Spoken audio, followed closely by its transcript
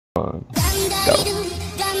Go.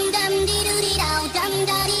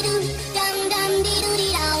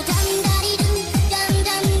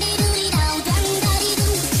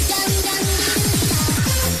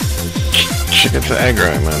 Should get to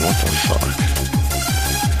aggro, man. What the fuck?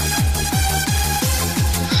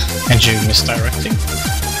 And you misdirecting?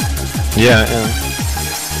 Yeah, yeah.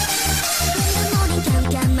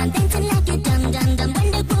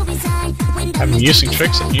 I'm using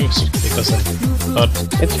tricks at use because I thought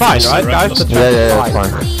it's fine, right, guys? Yeah, it's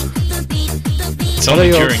fine. It's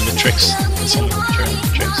only during the tricks. It's only during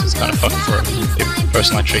the tricks. It's kind of fucked for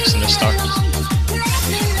personal tricks in the start.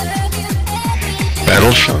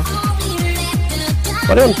 Battle shot?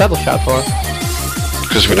 What do you want battle shot for?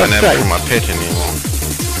 Because we don't have it from my pet anymore.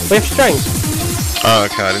 We have strength. Oh,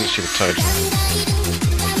 okay, I didn't see the totem.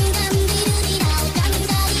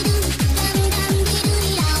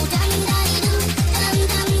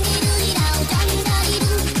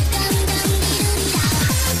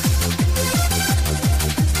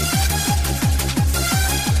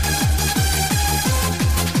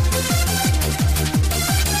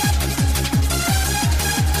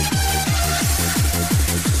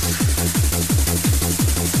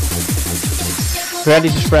 Ready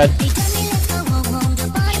to spread.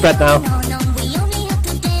 Spread now.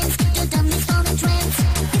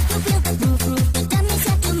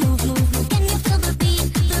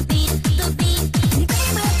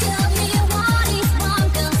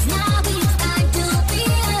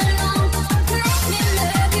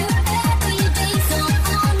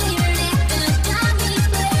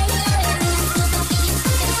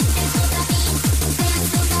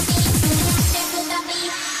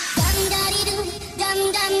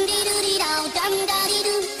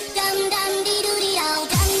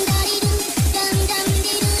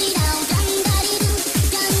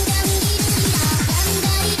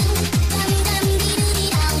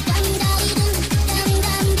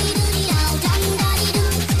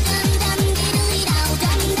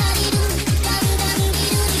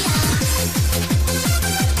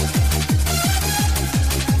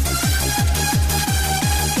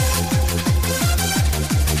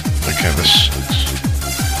 Okay, this.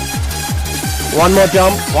 One more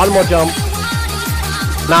jump, one more jump.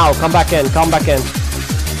 Now, come back in, come back in.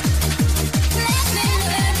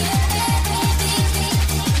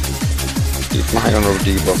 Keep my eye on over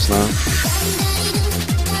debuffs now.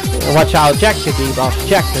 Watch out, check the debuff,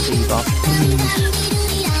 check the debuff, please.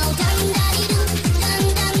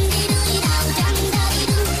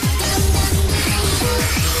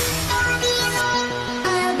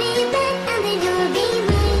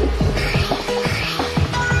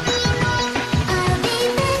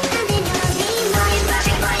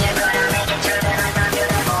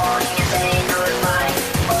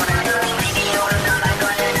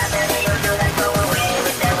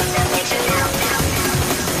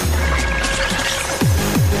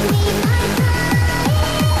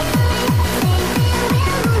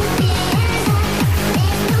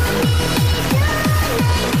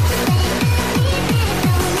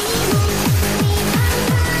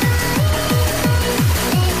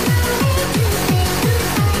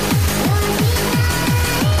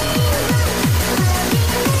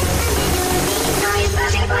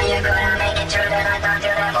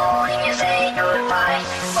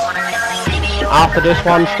 After this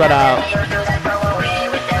one, spread out.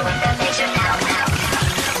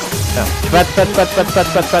 Yeah. Spread.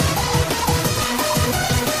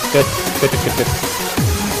 Good.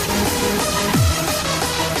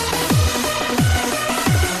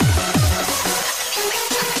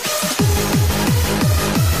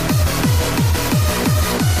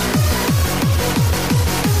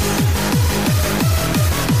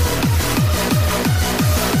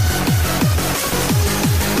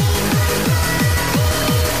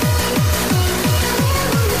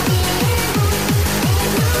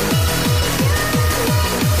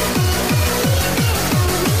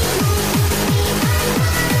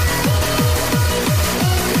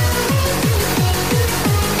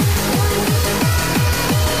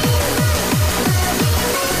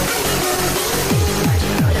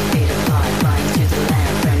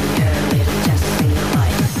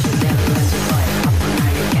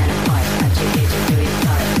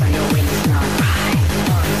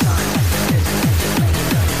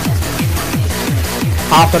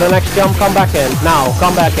 After the next jump, come back in. Now,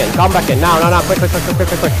 come back in. Now, quick.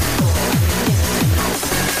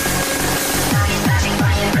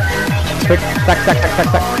 Quick, stack.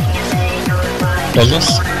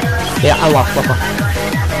 Business? Yeah, I lost, Papa.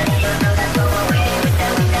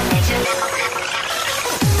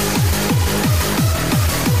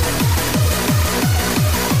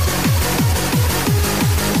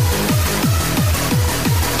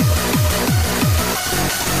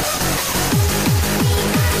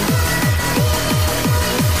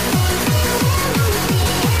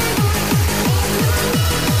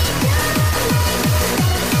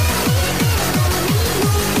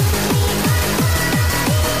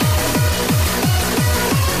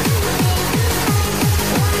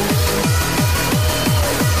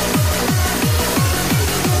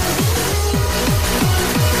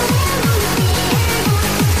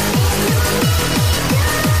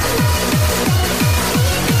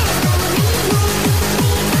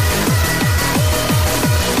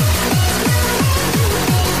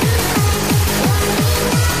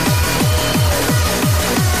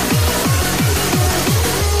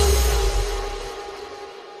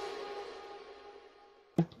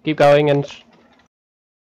 Keep going and...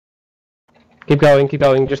 Keep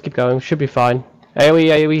going, just keep going. Should be fine.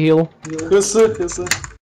 AoE heal. Hızlı.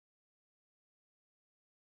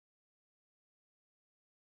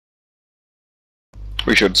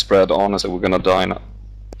 We should spread, honestly, we're gonna die now.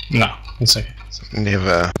 No, it's okay.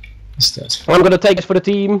 Never. It's dead. I'm gonna take this for the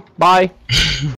team. Bye.